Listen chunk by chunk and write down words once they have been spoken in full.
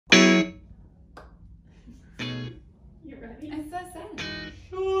already. It's so sad.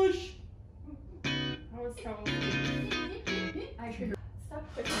 Shush. I was told. I should.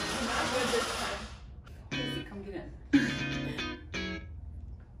 Stop pushing. I'm not good this time. Casey, come get in.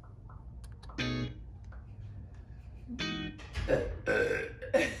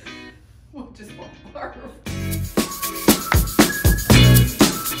 We'll just won't barf.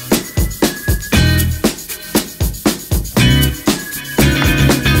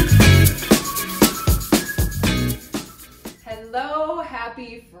 Hello,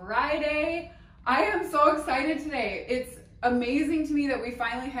 happy Friday. I am so excited today. It's amazing to me that we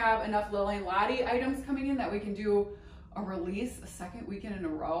finally have enough Lily and Lottie items coming in that we can do a release a second weekend in a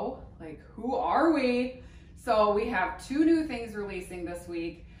row. Like, who are we? So we have 2 new things releasing this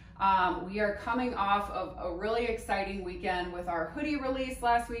week. We are coming off of a really exciting weekend with our hoodie release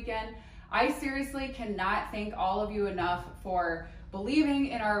last weekend. I seriously cannot thank all of you enough for believing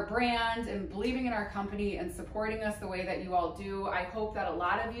in our brand and believing in our company and supporting us the way that you all do. I hope that a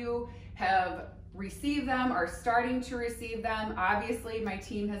lot of you have received them, are starting to receive them. Obviously, my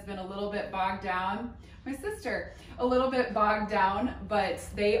team has been a little bit bogged down. My sister, a little bit bogged down, but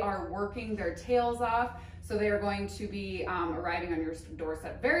they are working their tails off. So they are going to be arriving on your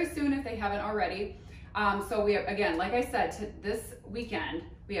doorstep very soon if they haven't already. So we have, again, like I said, this weekend,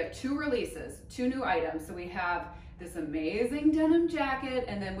 we have 2 releases, 2 new items. So we have this amazing denim jacket,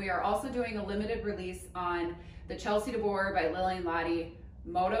 and then we are also doing a limited release on the Chelsea DeBoer by Lily and Lottie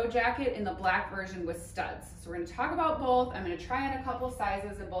Moto jacket in the black version with studs. So we're going to talk about both. I'm going to try on a couple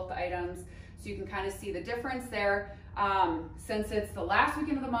sizes in both the items so you can kind of see the difference there. Since it's the last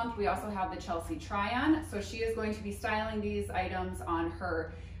weekend of the month, we also have the Chelsea try-on. So she is going to be styling these items on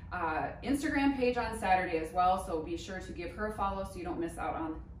her Instagram page on Saturday as well. So be sure to give her a follow so you don't miss out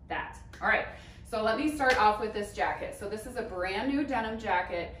on that. All right, so let me start off with this jacket. So this is a brand new denim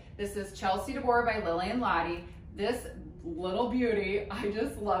jacket. This is Chelsea DeBoer by Lily and Lottie. This little beauty, I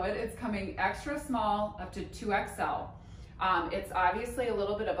just love it. It's coming extra small up to 2XL. It's obviously a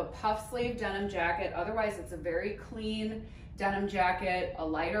little bit of a puff sleeve denim jacket. Otherwise, it's a very clean denim jacket, a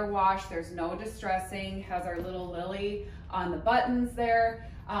lighter wash. There's no distressing, has our little lily on the buttons there.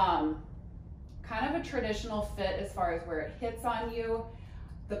 Kind of a traditional fit as far as where it hits on you.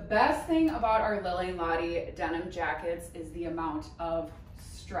 The best thing about our Lily and Lottie denim jackets is the amount of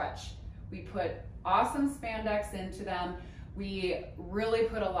stretch. We put awesome spandex into them. We really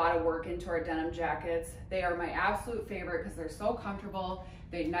put a lot of work into our denim jackets. They are my absolute favorite because they're so comfortable.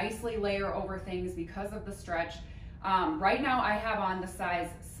 They nicely layer over things because of the stretch. Right now I have on the size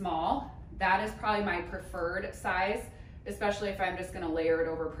small. That is probably my preferred size, especially if I'm just gonna layer it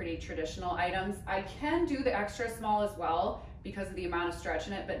over pretty traditional items. I can do the extra small as well because of the amount of stretch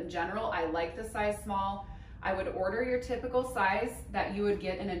in it, but in general, I like the size small. I would order your typical size that you would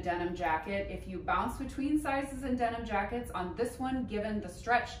get in a denim jacket. If you bounce between sizes in denim jackets, on this one, given the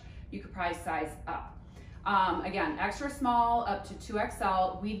stretch, you could probably size up. Again, extra small up to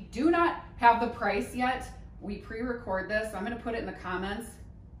 2XL. We do not have the price yet. We pre-record this, so I'm gonna put it in the comments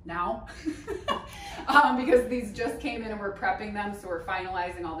now because these just came in and we're prepping them, so we're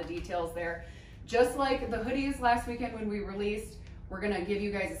finalizing all the details there. Just like the hoodies last weekend when we released, we're gonna give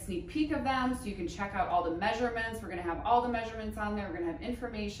you guys a sneak peek of them so you can check out all the measurements. We're gonna have all the measurements on there. We're gonna have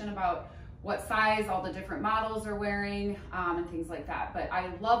information about what size all the different models are wearing and things like that. But I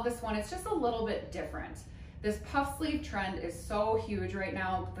love this one. It's just a little bit different. This puff sleeve trend is so huge right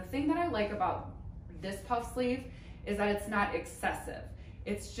now. The thing that I like about this puff sleeve is that it's not excessive.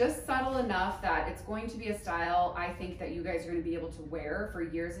 It's just subtle enough that it's going to be a style I think that you guys are gonna be able to wear for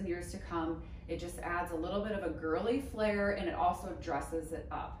years and years to come. It just adds a little bit of a girly flair and it also dresses it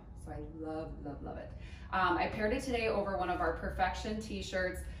up. So I love, love, love it. I paired it today over one of our Perfection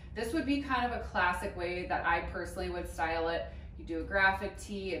t-shirts. This would be kind of a classic way that I personally would style it. You do a graphic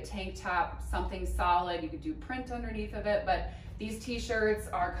tee, a tank top, something solid. You could do print underneath of it, but these t-shirts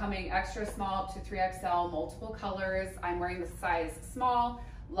are coming extra small up to 3XL, multiple colors. I'm wearing the size small.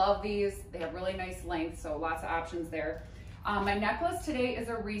 Love these. They have really nice length, so lots of options there. My necklace today is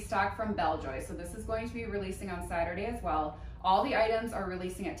a restock from Belljoy, so this is going to be releasing on Saturday as well. All the items are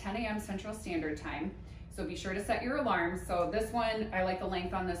releasing at 10 a.m. Central Standard Time, so be sure to set your alarms. So this one, I like the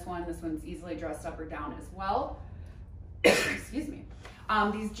length on this one. This one's easily dressed up or down as well. Excuse me.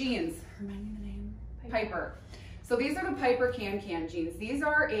 These jeans, remind me the name? Piper. So these are the Piper Can jeans. These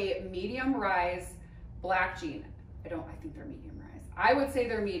are a medium rise black jean. I think they're medium rise. I would say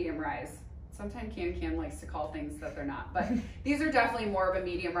they're medium rise. Sometimes Can likes to call things that they're not, but these are definitely more of a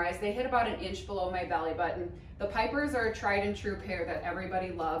medium rise. They hit about 1 inch below my belly button. The Pipers are a tried and true pair that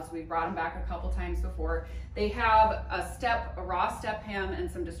everybody loves. We've brought them back a couple times before. They have a raw step hem and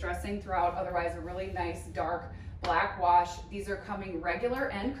some distressing throughout, otherwise a really nice dark black wash. These are coming regular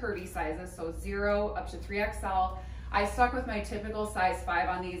and curvy sizes, so 0 up to 3XL. I stuck with my typical size 5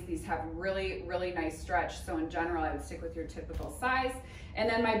 on these. These have really, really nice stretch. So in general, I would stick with your typical size. And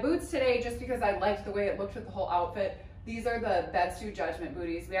then my boots today, just because I liked the way it looked with the whole outfit, these are the Bedstu Judgment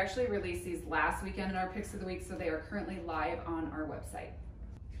booties. We actually released these last weekend in our picks of the week, so they are currently live on our website.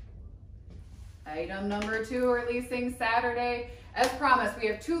 Item number 2, releasing Saturday. As promised, we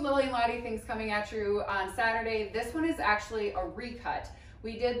have 2 Lily and Lottie things coming at you on Saturday. This one is actually a recut.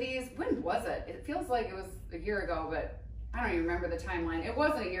 We did these, when was it? It feels like it was a year ago, but I don't even remember the timeline. It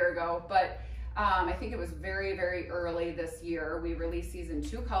wasn't a year ago, but I think it was very, very early this year. We released these in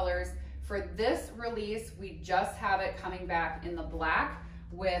 2 colors. For this release, we just have it coming back in the black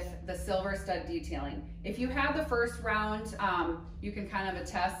with the silver stud detailing. If you have the first round, you can kind of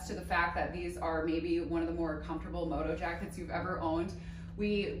attest to the fact that these are maybe one of the more comfortable moto jackets you've ever owned.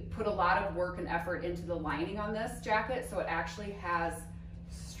 We put a lot of work and effort into the lining on this jacket, so it actually has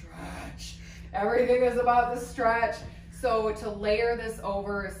stretch. Everything is about the stretch. So to layer this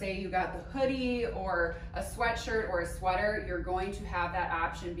over, say you got the hoodie or a sweatshirt or a sweater, you're going to have that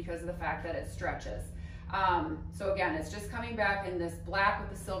option because of the fact that it stretches. So again, it's just coming back in this black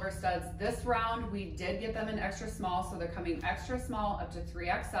with the silver studs. This round, we did get them in extra small, so they're coming extra small up to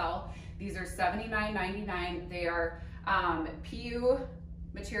 3XL. These are $79.99. They are PU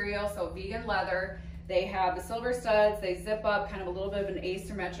material, so vegan leather. They have the silver studs, they zip up, kind of a little bit of an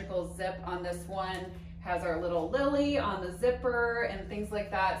asymmetrical zip on this one. Has our little lily on the zipper and things like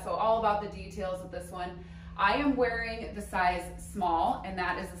that. So all about the details of this one. I am wearing the size small, and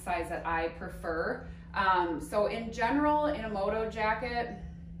that is the size that I prefer. So in general, in a moto jacket,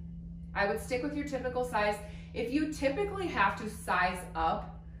 I would stick with your typical size. If you typically have to size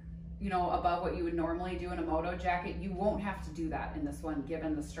up, you know, above what you would normally do in a moto jacket, you won't have to do that in this one,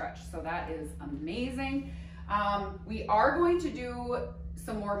 given the stretch. So that is amazing. We are going to do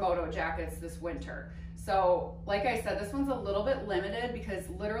some more moto jackets this winter. So like I said, this one's a little bit limited because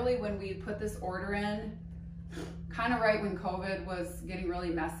literally when we put this order in, kind of right when COVID was getting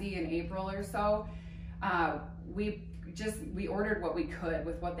really messy in April or so, we ordered what we could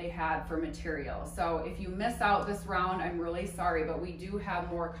with what they had for material. So if you miss out this round, I'm really sorry, but we do have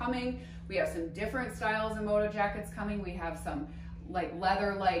more coming. We have some different styles of moto jackets coming. We have some like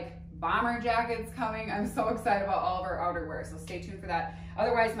leather, like bomber jackets coming. I'm so excited about all of our outerwear, so stay tuned for that.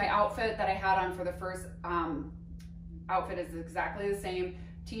 Otherwise, my outfit that I had on for the first outfit is exactly the same.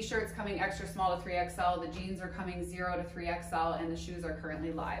 T-shirts coming extra small to 3XL, the jeans are coming 0 to 3XL, and the shoes are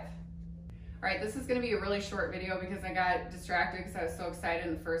currently live. All right, this is gonna be a really short video because I got distracted because I was so excited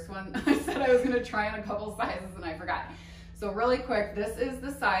in the first one. I said I was gonna try on a couple sizes and I forgot. So really quick, this is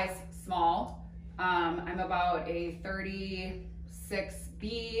the size small. I'm about a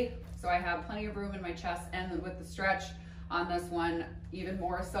 36B, so I have plenty of room in my chest, and with the stretch on this one, even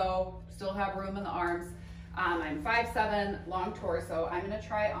more so, still have room in the arms. I'm 5'7", long torso. I'm gonna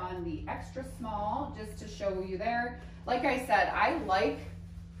try on the extra small just to show you there. Like I said, I like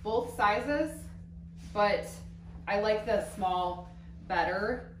both sizes, but I like the small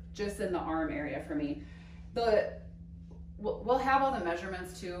better just in the arm area for me. We'll have all the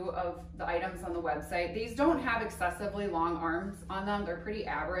measurements too of the items on the website. These don't have excessively long arms on them. They're pretty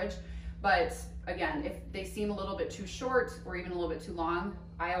average, but again, if they seem a little bit too short or even a little bit too long,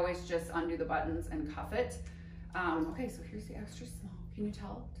 I always just undo the buttons and cuff it. Okay, so here's the extra small. Can you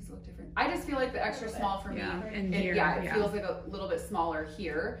tell? Does it look different? I just feel like the extra small for me, it feels like a little bit smaller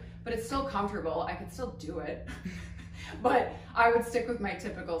here, but it's still comfortable. I could still do it, but I would stick with my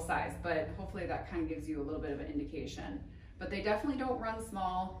typical size, but hopefully that kind of gives you a little bit of an indication. But they definitely don't run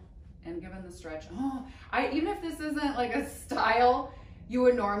small, and given the stretch, even if this isn't like a style you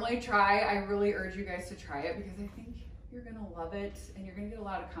would normally try, I really urge you guys to try it because I think you're gonna love it and you're gonna get a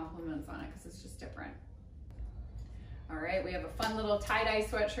lot of compliments on it because it's just different. All right, we have a fun little tie-dye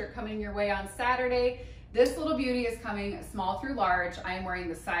sweatshirt coming your way on Saturday. This little beauty is coming small through large. I am wearing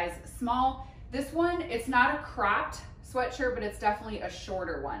the size small. This one, it's not a cropped sweatshirt, but it's definitely a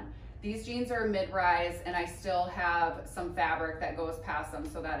shorter one. These jeans are mid-rise and I still have some fabric that goes past them,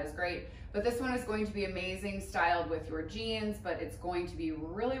 so that is great. But this one is going to be amazing styled with your jeans, but it's going to be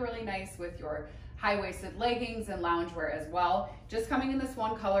really, really nice with your high-waisted leggings and loungewear as well. Just coming in this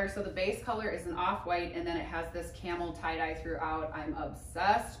one color, so the base color is an off-white and then it has this camel tie-dye throughout. I'm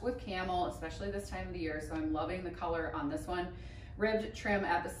obsessed with camel, especially this time of the year, so I'm loving the color on this one. Ribbed trim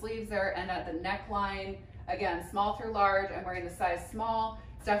at the sleeves there and at the neckline. Again, small through large. I'm wearing the size small.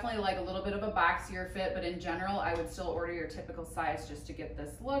 It's definitely like a little bit of a boxier fit, but in general, I would still order your typical size just to get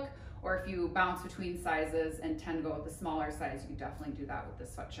this look. Or if you bounce between sizes and tend to go with the smaller size, you can definitely do that with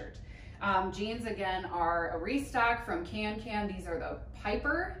this sweatshirt. Jeans again are a restock from Can. These are the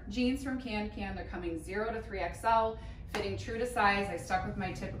Piper jeans from Can. They're coming 0 to 3XL, fitting true to size. I stuck with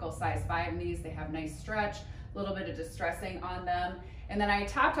my typical size 5 in these. They have nice stretch, a little bit of distressing on them. And then I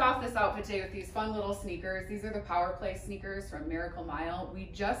topped off this outfit today with these fun little sneakers. These are the Power Play sneakers from Miracle Mile. We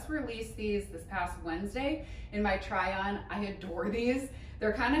just released these this past Wednesday in my try-on. I adore these.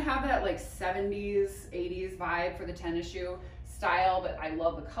 They're kind of have that like 70s, 80s vibe for the tennis shoe style, but I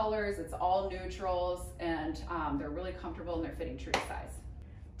love the colors. It's all neutrals, and they're really comfortable and they're fitting true to size.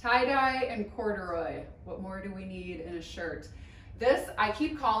 Tie-dye and corduroy. What more do we need in a shirt? This, I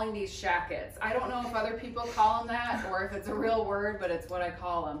keep calling these shackets. I don't know if other people call them that or if it's a real word, but it's what I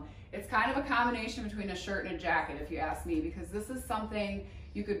call them. It's kind of a combination between a shirt and a jacket, if you ask me, because this is something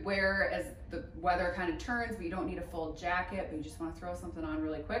you could wear as the weather kind of turns, but you don't need a full jacket, but you just want to throw something on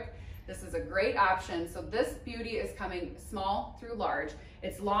really quick. This is a great option. So this beauty is coming small through large.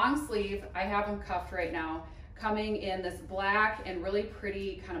 It's long sleeve. I have them cuffed right now. Coming in this black and really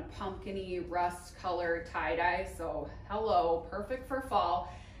pretty kind of pumpkin-y rust color tie-dye. So hello, perfect for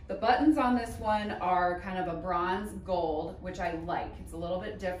fall. The buttons on this one are kind of a bronze gold, which I like. It's a little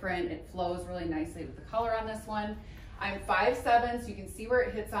bit different. It flows really nicely with the color on this one. I'm 5'7", so you can see where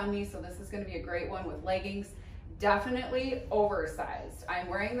it hits on me. So this is going to be a great one with leggings. Definitely oversized. I'm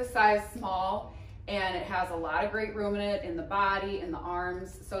wearing the size small, and it has a lot of great room in it, in the body, in the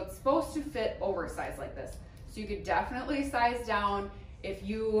arms. So it's supposed to fit oversized like this. So you could definitely size down. If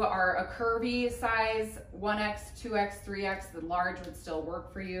you are a curvy size, 1X, 2X, 3X, the large would still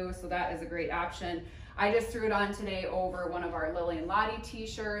work for you. So that is a great option. I just threw it on today over one of our Lily and Lottie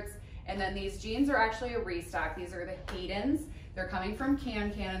t-shirts. And then these jeans are actually a restock. These are the Haydens. They're coming from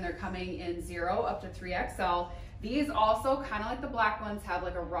Can, and they're coming in 0 up to 3XL. These also, kind of like the black ones, have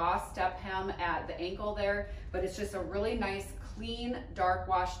like a raw step hem at the ankle there, but it's just a really nice, clean, dark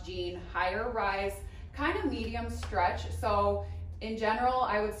wash jean, higher rise, kind of medium stretch. So in general,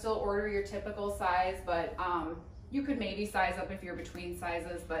 I would still order your typical size, but you could maybe size up if you're between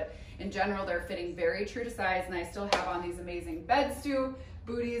sizes, but in general, they're fitting very true to size. And I still have on these amazing bed stew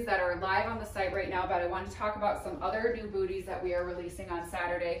booties that are live on the site right now, but I want to talk about some other new booties that we are releasing on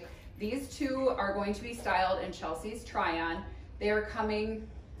Saturday. These two are going to be styled in Chelsea's try-on. They are coming,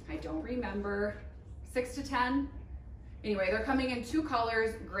 I don't remember, 6 to 10. Anyway, they're coming in 2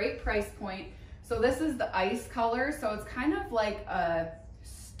 colors, great price point. So this is the ice color, so it's kind of like a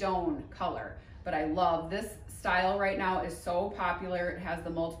stone color, but I love this style right now. Is so popular. It has the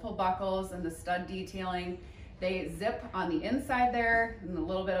multiple buckles and the stud detailing. They zip on the inside there and a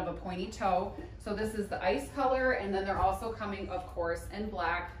little bit of a pointy toe. So this is the ice color, and then they're also coming, of course, in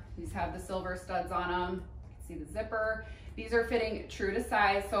black. These have the silver studs on them. You can see the zipper. These are fitting true to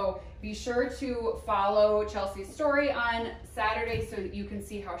size, so be sure to follow Chelsea's story on Saturday so that you can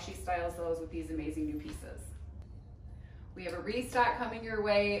see how she styles those with these amazing new pieces. We have a restock coming your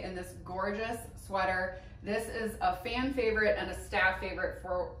way in this gorgeous sweater. This is a fan favorite and a staff favorite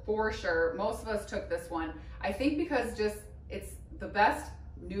for sure. Most of us took this one. I think because just it's the best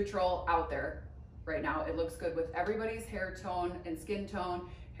neutral out there right now. It looks good with everybody's hair tone and skin tone.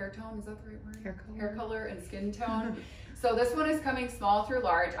 Hair tone, is that the right word? Hair color and skin tone. So this one is coming small through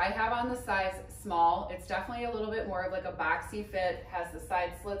large. I have on the size small. It's definitely a little bit more of like a boxy fit, has the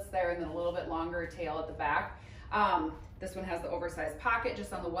side slits there and then a little bit longer tail at the back. This one has the oversized pocket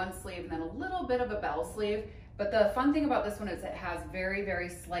just on the one sleeve and then a little bit of a bell sleeve. But the fun thing about this one is it has very, very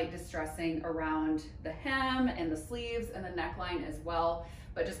slight distressing around the hem and the sleeves and the neckline as well.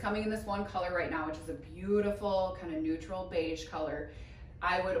 But just coming in this one color right now, which is a beautiful kind of neutral beige color.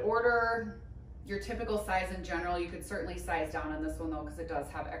 I would order your typical size in general. You could certainly size down on this one though, because it does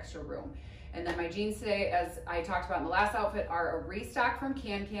have extra room. And then my jeans today, as I talked about in the last outfit, are a restock from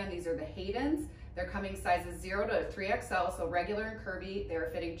Can. These are the Haydens. They're coming sizes 0 to 3XL, so regular and curvy. They're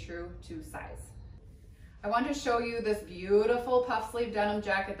fitting true to size. I wanted to show you this beautiful puff sleeve denim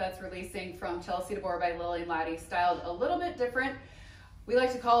jacket that's releasing from Chelsea DeBoer by Lily and Lottie, styled a little bit different. We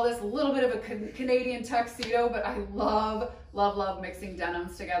like to call this a little bit of a Canadian tuxedo, but I love, love, love mixing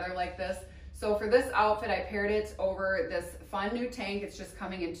denims together like this. So for this outfit, I paired it over this fun new tank. It's just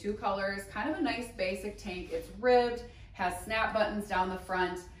coming in 2 colors, kind of a nice basic tank. It's ribbed, has snap buttons down the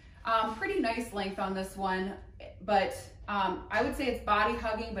front. Pretty nice length on this one, but I would say it's body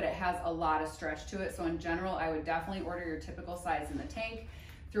hugging, but it has a lot of stretch to it. So in general, I would definitely order your typical size in the tank.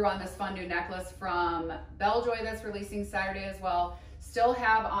 Threw on this fun new necklace from Belljoy that's releasing Saturday as well. Still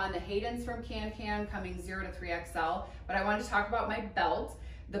have on the Haydens from Can coming 0 to 3XL, but I wanted to talk about my belt.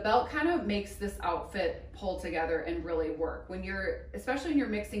 The belt kind of makes this outfit pull together and really work. Especially when you're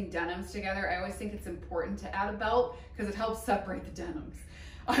mixing denims together, I always think it's important to add a belt because it helps separate the denims.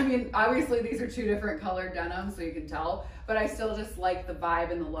 I mean, obviously these are two different colored denims, so you can tell, but I still just like the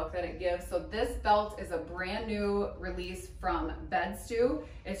vibe and the look that it gives. So this belt is a brand new release from Bed Stew.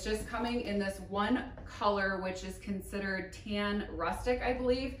 It's just coming in this one color, which is considered tan rustic, I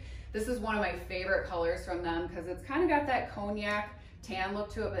believe. This is one of my favorite colors from them because it's kind of got that cognac tan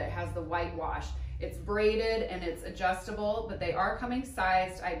look to it, but it has the whitewash. It's braided and it's adjustable, but they are coming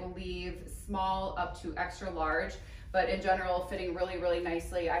sized, I believe, small up to extra large. But in general, fitting really, really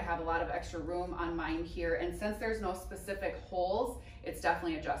nicely. I have a lot of extra room on mine here. And since there's no specific holes, it's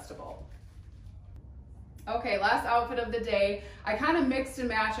definitely adjustable. Okay, last outfit of the day. I kind of mixed and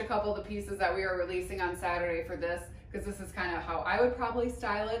matched a couple of the pieces that we are releasing on Saturday for this, because this is kind of how I would probably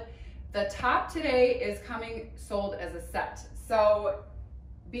style it. The top today is coming sold as a set. So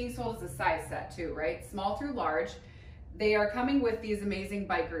being sold as a size set too, right? Small through large. They are coming with these amazing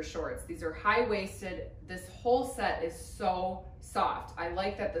biker shorts. These are high-waisted. This whole set is so soft. I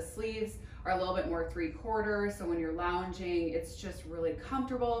like that the sleeves are a little bit more 3/4, so when you're lounging, it's just really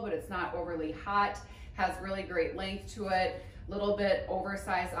comfortable, but it's not overly hot. Has really great length to it. Little bit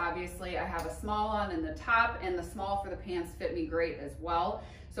oversized, obviously. I have a small on in the top, and the small for the pants fit me great as well.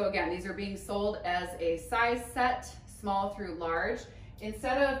 So again, these are being sold as a size set, small through large.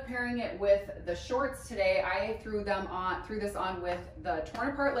 Instead of pairing it with the shorts today, I threw this on with the torn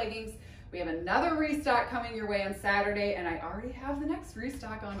apart leggings. We have another restock coming your way on Saturday, and I already have the next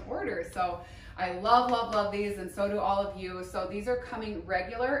restock on order. So I love, love, love these, and so do all of you. So these are coming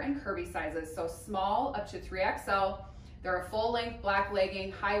regular and curvy sizes. So small up to 3XL. They're a full length black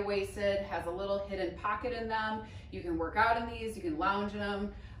legging, high waisted, has a little hidden pocket in them. You can work out in these, you can lounge in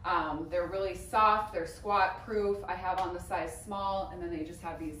them. They're really soft, they're squat proof. I have on the size small, and then they just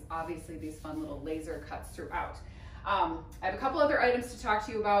have these, obviously these fun little laser cuts throughout. I have a couple other items to talk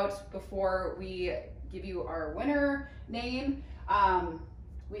to you about before we give you our winner name.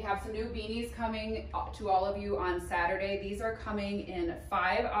 We have some new beanies coming to all of you on Saturday. These are coming in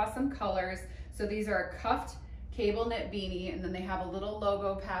 5 awesome colors. So these are a cuffed cable knit beanie, and then they have a little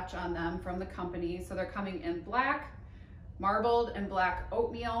logo patch on them from the company. So they're coming in black, marbled and black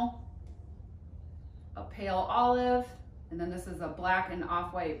oatmeal, a pale olive, and then this is a black and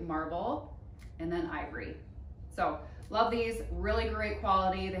off-white marble, and then ivory. So love these, really great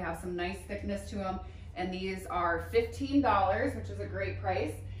quality. They have some nice thickness to them, and these are $15, which is a great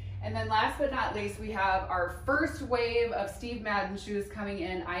price. And then last but not least, we have our first wave of Steve Madden shoes coming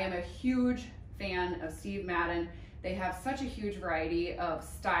in. I am a huge fan of Steve Madden. They have such a huge variety of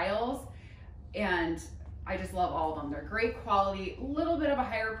styles, and I just love all of them. They're great quality, a little bit of a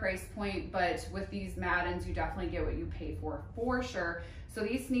higher price point, but with these Maddens, you definitely get what you pay for sure. So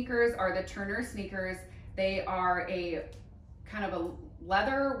these sneakers are the Turner sneakers. They are a kind of a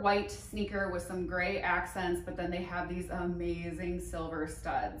leather white sneaker with some gray accents, but then they have these amazing silver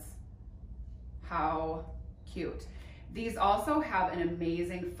studs. How cute. These also have an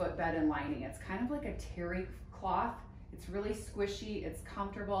amazing footbed and lining. It's kind of like a terry cloth. It's really squishy, it's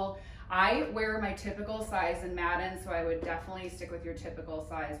comfortable. I wear my typical size in Madden, so I would definitely stick with your typical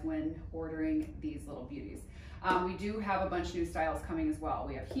size when ordering these little beauties. We do have a bunch of new styles coming as well.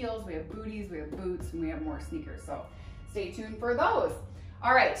 We have heels, we have booties, we have boots, and we have more sneakers, so stay tuned for those.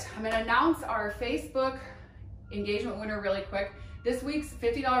 All right, I'm gonna announce our Facebook engagement winner really quick. This week's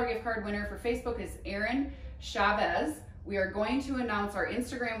 $50 gift card winner for Facebook is Aaron Chavez. We are going to announce our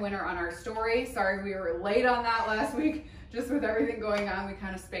Instagram winner on our story. Sorry, we were late on that last week. Just with everything going on, we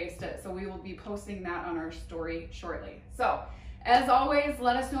kind of spaced it. So we will be posting that on our story shortly. So as always,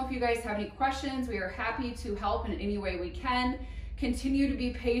 let us know if you guys have any questions. We are happy to help in any way we can. Continue to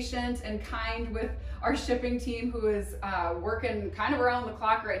be patient and kind with our shipping team, who is working kind of around the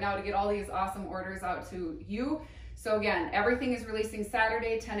clock right now to get all these awesome orders out to you. So again, everything is releasing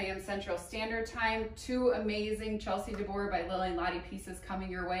Saturday, 10 a.m. Central Standard Time. 2 amazing Chelsea DeBoer by Lily and Lottie pieces coming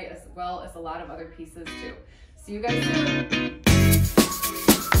your way, as well as a lot of other pieces too. See you guys soon.